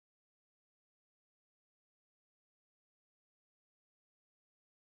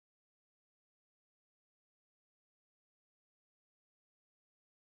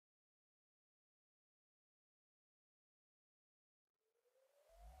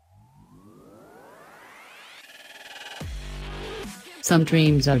Some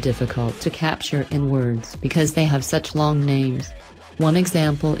dreams are difficult to capture in words because they have such long names. One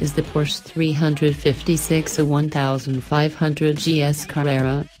example is the Porsche 356 a 1500 GS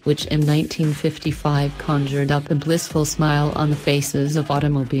Carrera, which in 1955 conjured up a blissful smile on the faces of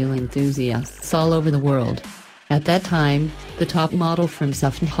automobile enthusiasts all over the world. At that time, the top model from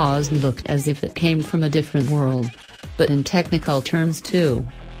Zuffenhausen looked as if it came from a different world. But in technical terms too,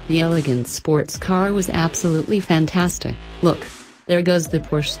 the elegant sports car was absolutely fantastic. Look, there goes the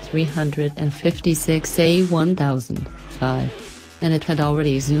Porsche 356 a 1005. And it had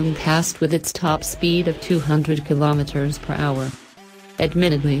already zoomed past with its top speed of 200 km/h.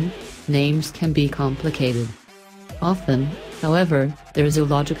 Admittedly, names can be complicated. Often, however, there is a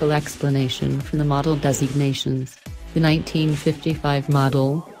logical explanation for the model designations. The 1955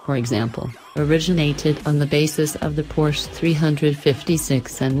 model, for example, originated on the basis of the Porsche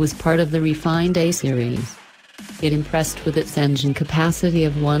 356 and was part of the refined A series. It impressed with its engine capacity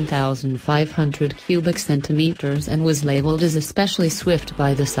of 1,500 cubic centimeters and was labeled as especially swift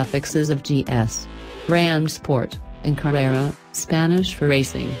by the suffixes of GS, Grand Sport, and Carrera, Spanish for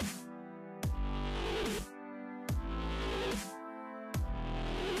racing.